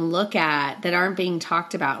even look at that aren't being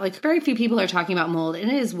talked about. Like, very few people are talking about mold,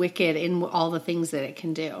 and it is wicked in all the things that it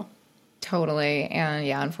can do. Totally. And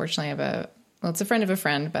yeah, unfortunately, it's a friend of a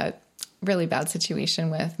friend, but really bad situation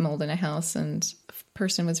with mold in a house, and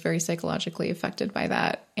person was very psychologically affected by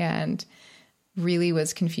that, and really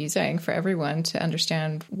was confusing for everyone to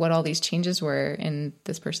understand what all these changes were in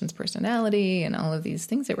this person's personality and all of these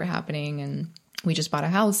things that were happening. And we just bought a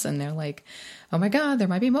house, and they're like, oh my God, there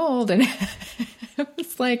might be mold. And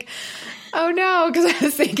it's like, oh no, because I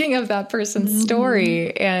was thinking of that person's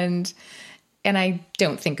story. And I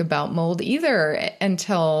don't think about mold either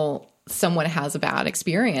until someone has a bad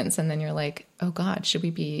experience. And then you're like, oh God, should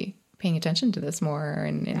we be paying attention to this more?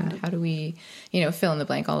 And how do we, fill in the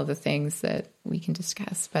blank, all of the things that we can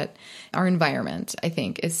discuss. But our environment, I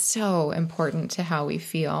think, is so important to how we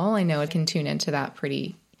feel. I know it can tune into that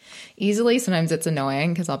pretty easily. Sometimes it's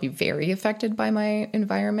annoying because I'll be very affected by my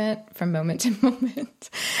environment from moment to moment.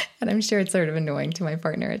 And I'm sure it's sort of annoying to my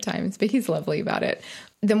partner at times, but he's lovely about it.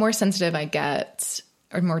 The more sensitive I get,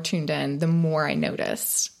 or more tuned in, the more I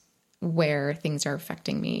notice where things are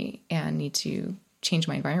affecting me and need to change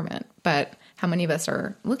my environment. But how many of us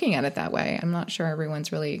are looking at it that way? I'm not sure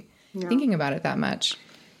everyone's really thinking about it that much.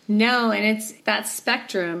 No, and it's that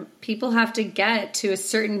spectrum. People have to get to a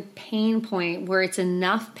certain pain point where it's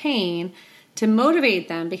enough pain to motivate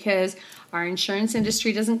them, because our insurance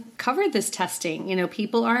industry doesn't cover this testing.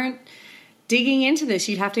 People aren't digging into this.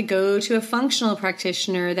 You'd have to go to a functional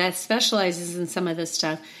practitioner that specializes in some of this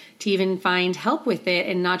stuff to even find help with it,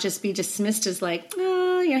 and not just be dismissed as like,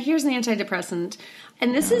 here's an antidepressant.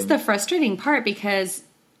 And this is the frustrating part, because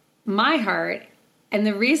my heart, and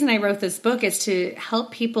the reason I wrote this book, is to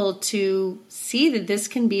help people to see that this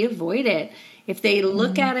can be avoided. If they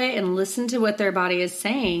look at it and listen to what their body is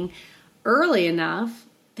saying early enough,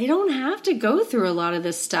 they don't have to go through a lot of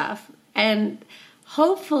this stuff. And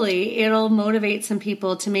hopefully it'll motivate some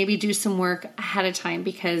people to maybe do some work ahead of time,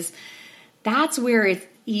 because that's where it's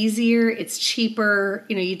easier, it's cheaper,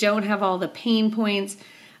 you don't have all the pain points,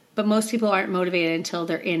 but most people aren't motivated until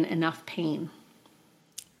they're in enough pain.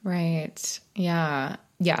 Right. Yeah.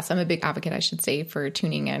 Yes, I'm a big advocate, I should say, for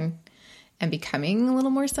tuning in and becoming a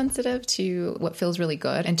little more sensitive to what feels really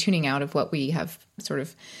good, and tuning out of what we have sort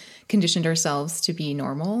of conditioned ourselves to be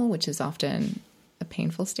normal, which is often a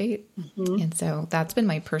painful state. Mm-hmm. And so that's been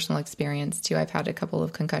my personal experience too. I've had a couple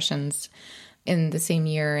of concussions in the same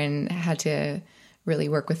year and had to really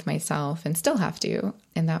work with myself, and still have to.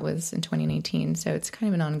 And that was in 2019. So it's kind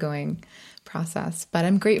of an ongoing process, but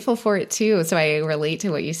I'm grateful for it too. So I relate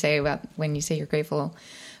to what you say about when you say you're grateful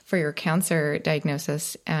for your cancer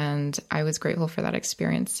diagnosis. And I was grateful for that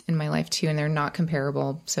experience in my life too. And they're not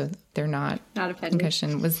comparable. So they're not offended.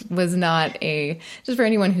 Concussion was not just for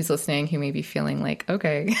anyone who's listening who may be feeling like,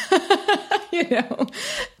 okay,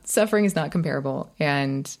 suffering is not comparable.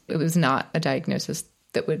 And it was not a diagnosis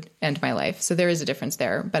that would end my life. So there is a difference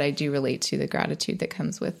there, but I do relate to the gratitude that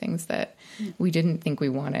comes with things that we didn't think we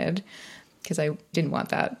wanted, because I didn't want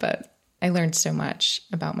that, but I learned so much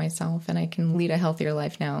about myself, and I can lead a healthier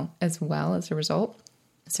life now as well as a result.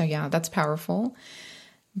 So yeah, that's powerful.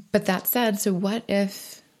 But that said, so what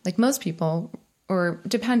if, like most people, or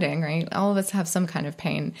depending, right? All of us have some kind of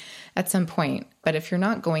pain at some point, but if you're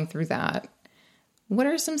not going through that, what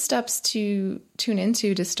are some steps to tune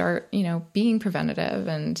into to start, being preventative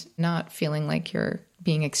and not feeling like you're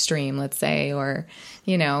being extreme, let's say, or,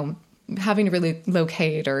 having to really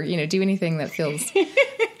locate or, do anything that feels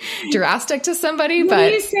drastic to somebody. What are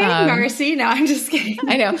you saying, Marcy? No, I'm just kidding.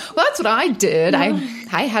 I know. Well, that's what I did. I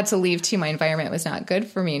had to leave too. My environment was not good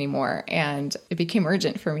for me anymore. And it became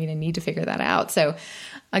urgent for me to need to figure that out. So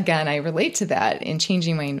again, I relate to that in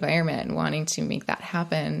changing my environment and wanting to make that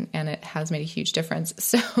happen. And it has made a huge difference.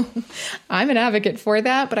 So I'm an advocate for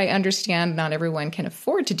that, but I understand not everyone can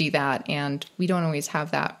afford to do that. And we don't always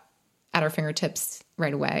have that at our fingertips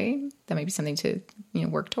right away. That might be something to,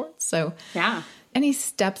 work towards. So yeah. Any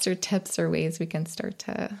steps or tips or ways we can start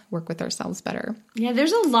to work with ourselves better? Yeah,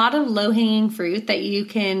 there's a lot of low-hanging fruit that you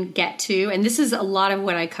can get to. And this is a lot of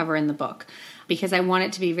what I cover in the book because I want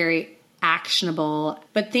it to be very actionable.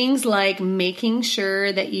 But things like making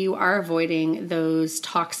sure that you are avoiding those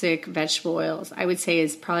toxic vegetable oils, I would say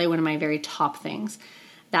is probably one of my very top things.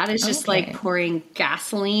 That is just like pouring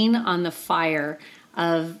gasoline on the fire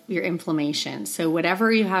of your inflammation. So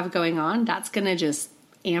whatever you have going on, that's going to just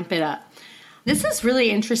amp it up. This is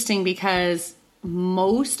really interesting because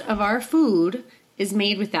most of our food is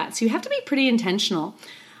made with that. So you have to be pretty intentional.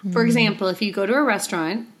 For example, if you go to a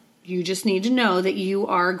restaurant, you just need to know that you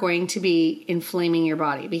are going to be inflaming your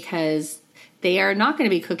body because they are not going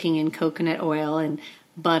to be cooking in coconut oil and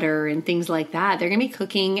butter and things like that. They're going to be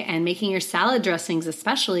cooking and making your salad dressings,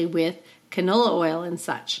 especially with canola oil and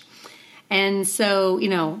such. And so,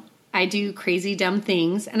 I do crazy dumb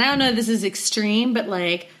things. And I don't know if this is extreme, but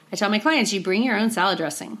like I tell my clients, you bring your own salad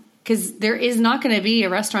dressing because there is not going to be a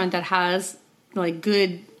restaurant that has like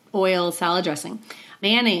good oil salad dressing.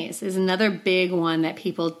 Mayonnaise is another big one that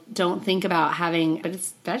people don't think about having, but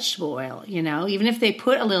it's vegetable oil, even if they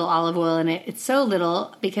put a little olive oil in it, it's so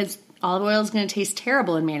little because olive oil is going to taste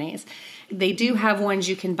terrible in mayonnaise. They do have ones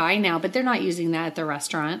you can buy now, but they're not using that at the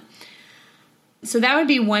restaurant. So that would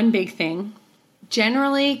be one big thing.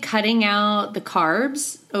 Generally, cutting out the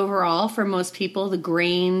carbs overall for most people, the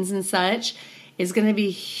grains and such, is going to be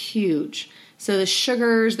huge. So the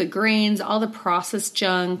sugars, the grains, all the processed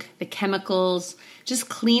junk, the chemicals, just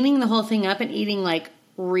cleaning the whole thing up and eating like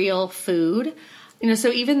real food. So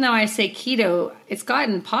even though I say keto, it's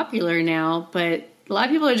gotten popular now, but a lot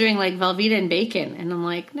of people are doing like Velveeta and bacon. And I'm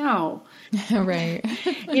like, no. Right.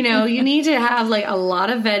 You need to have like a lot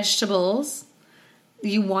of vegetables.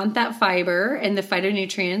 You want that fiber and the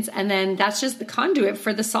phytonutrients, and then that's just the conduit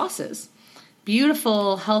for the sauces.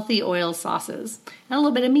 Beautiful, healthy oil sauces. And a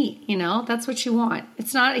little bit of meat, that's what you want.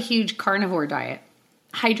 It's not a huge carnivore diet.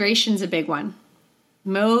 Hydration's a big one.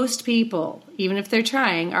 Most people, even if they're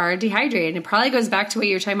trying, are dehydrated. It probably goes back to what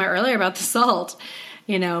you were talking about earlier about the salt.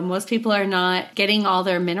 Most people are not getting all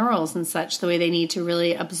their minerals and such the way they need to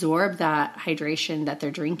really absorb that hydration that they're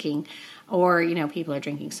drinking. Or, people are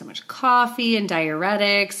drinking so much coffee and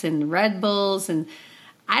diuretics and Red Bulls. And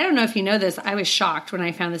I don't know if you know this. I was shocked when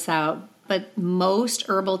I found this out. But most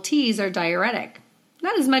herbal teas are diuretic.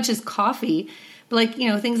 Not as much as coffee. But like,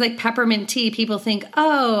 things like peppermint tea. People think,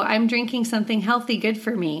 oh, I'm drinking something healthy, good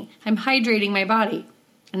for me. I'm hydrating my body.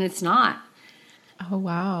 And it's not. Oh,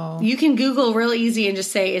 wow. You can Google real easy and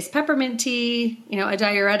just say, is peppermint tea, a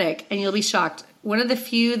diuretic? And you'll be shocked. One of the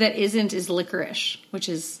few that isn't is licorice, which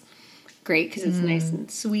is great because it's nice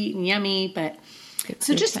and sweet and yummy. But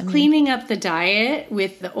so just cleaning up the diet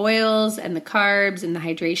with the oils and the carbs and the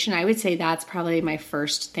hydration, I would say that's probably my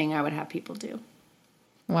first thing I would have people do.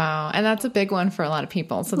 Wow. And that's a big one for a lot of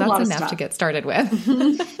people. So that's enough to get started with.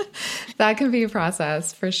 That can be a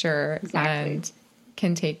process for sure. Exactly. And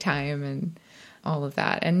can take time and all of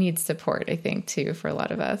that, and needs support, I think, too, for a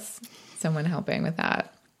lot of us. Someone helping with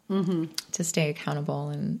that to stay accountable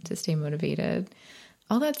and to stay motivated.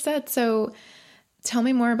 All that said, so tell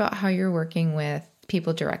me more about how you're working with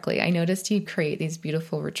people directly. I noticed you create these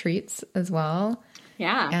beautiful retreats as well.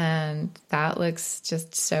 Yeah. And that looks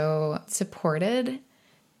just so supported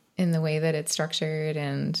in the way that it's structured.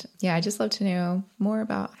 And yeah, I just love to know more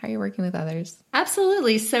about how you're working with others.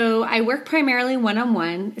 Absolutely. So I work primarily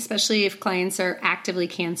one-on-one, especially if clients are actively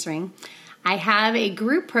cancering. I have a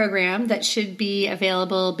group program that should be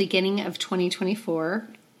available beginning of 2024.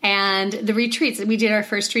 And the retreats, we did our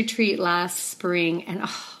first retreat last spring, and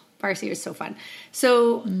Barcy was so fun.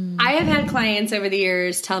 So I have had clients over the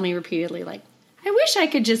years tell me repeatedly, like, I wish I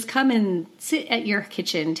could just come and sit at your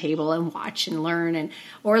kitchen table and watch and learn.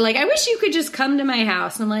 Or like, I wish you could just come to my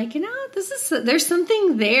house. And I'm like, there's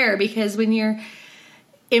something there, because when you're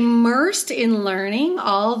immersed in learning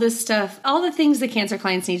all this stuff, all the things that cancer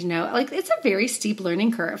clients need to know, like, it's a very steep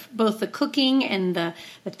learning curve, both the cooking and the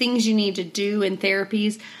things you need to do in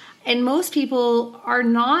therapies. And most people are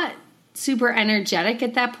not super energetic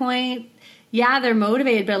at that point. Yeah, they're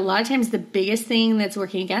motivated, but a lot of times the biggest thing that's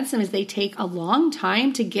working against them is they take a long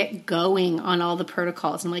time to get going on all the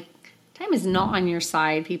protocols. I'm like, time is not on your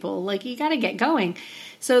side, people. Like, you got to get going.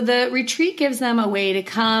 So the retreat gives them a way to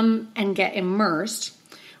come and get immersed.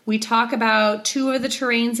 We talk about 2 of the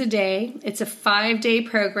terrains a day. It's a 5-day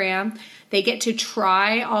program. They get to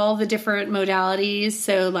try all the different modalities.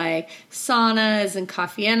 So like saunas and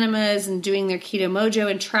coffee enemas and doing their keto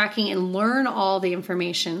mojo and tracking and learn all the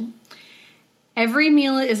information. Every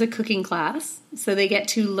meal is a cooking class. So they get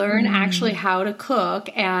to learn actually how to cook.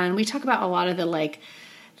 And we talk about a lot of the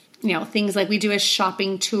things like we do a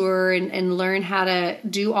shopping tour and learn how to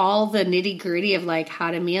do all the nitty gritty of like how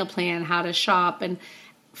to meal plan, how to shop, and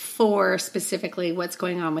for specifically what's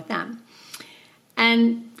going on with them.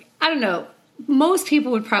 And I don't know, most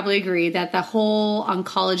people would probably agree that the whole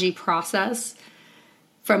oncology process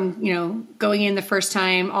from, going in the first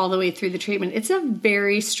time all the way through the treatment, it's a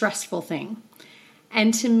very stressful thing.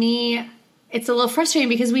 And to me, it's a little frustrating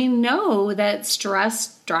because we know that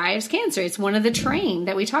stress drives cancer. It's one of the train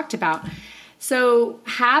that we talked about. So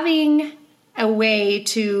having a way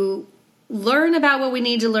to learn about what we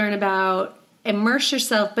need to learn about, immerse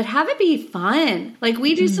yourself, but have it be fun. Like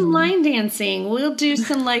we do some line dancing. We'll do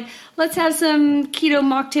some let's have some keto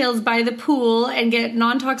mocktails by the pool and get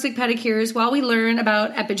non-toxic pedicures while we learn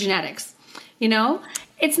about epigenetics.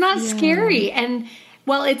 It's not scary. And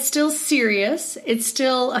while it's still serious, it's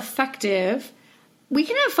still effective, we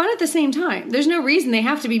can have fun at the same time. There's no reason they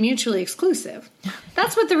have to be mutually exclusive.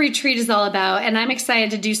 That's what the retreat is all about. And I'm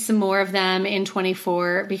excited to do some more of them in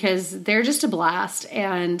 24 because they're just a blast.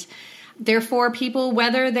 And they're for people,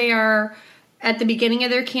 whether they are at the beginning of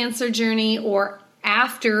their cancer journey or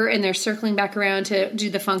after, and they're circling back around to do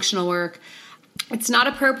the functional work. It's not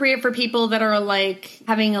appropriate for people that are like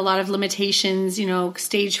having a lot of limitations,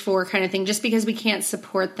 stage 4 kind of thing, just because we can't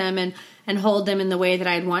support them and hold them in the way that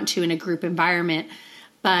I'd want to in a group environment.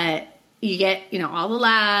 But you get, all the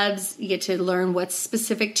labs, you get to learn what's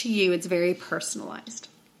specific to you. It's very personalized.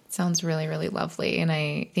 Sounds really, really lovely. And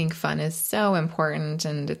I think fun is so important,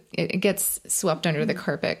 and it gets swept under the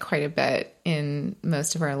carpet quite a bit in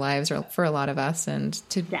most of our lives, or for a lot of us. And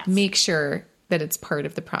to make sure that it's part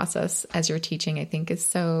of the process as you're teaching, I think is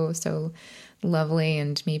so, so lovely,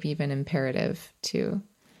 and maybe even imperative too.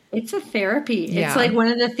 It's a therapy. Yeah. It's like one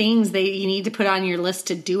of the things that you need to put on your list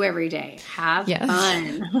to do every day. Have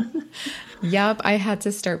fun. Yep. I had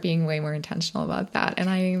to start being way more intentional about that. And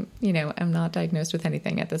I, am not diagnosed with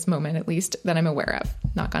anything at this moment, at least that I'm aware of,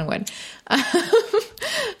 knock on wood.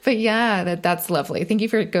 But yeah, that's lovely. Thank you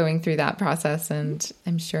for going through that process. And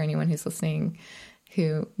I'm sure anyone who's listening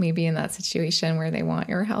who may be in that situation where they want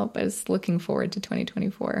your help is looking forward to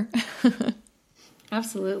 2024.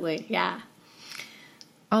 Absolutely. Yeah.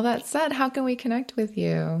 All that said, how can we connect with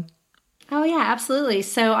you? Oh, yeah, absolutely.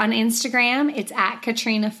 So on Instagram, it's at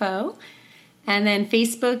Katrina Foe. And then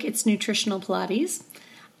Facebook, it's Nutritional Pilates.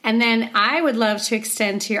 And then I would love to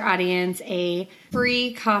extend to your audience a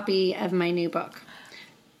free copy of my new book.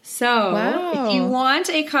 So if you want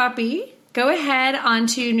a copy, go ahead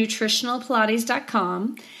onto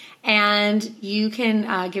nutritionalpilates.com. And you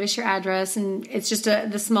can give us your address, and it's just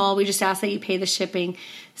we just ask that you pay the shipping.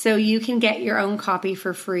 So you can get your own copy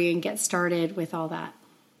for free and get started with all that.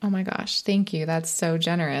 Oh my gosh. Thank you. That's so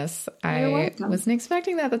generous. You're welcome. I wasn't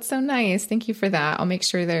expecting that. That's so nice. Thank you for that. I'll make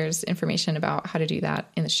sure there's information about how to do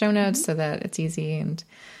that in the show notes so that it's easy. And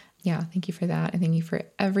yeah, thank you for that. And thank you for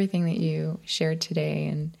everything that you shared today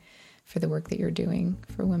and for the work that you're doing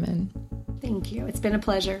for women. Thank you. It's been a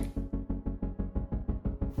pleasure.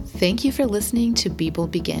 Thank you for listening to Be Bold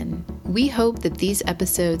Begin. We hope that these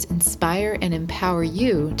episodes inspire and empower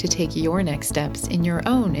you to take your next steps in your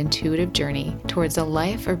own intuitive journey towards a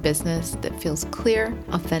life or business that feels clear,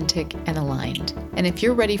 authentic, and aligned. And if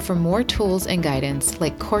you're ready for more tools and guidance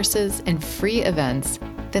like courses and free events,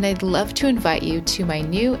 then I'd love to invite you to my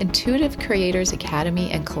new Intuitive Creators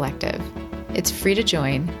Academy and Collective. It's free to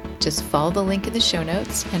join. Just follow the link in the show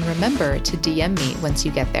notes and remember to DM me once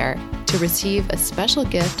you get there to receive a special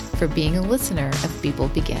gift for being a listener of Be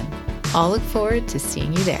Bold Begin. I'll look forward to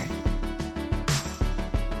seeing you there.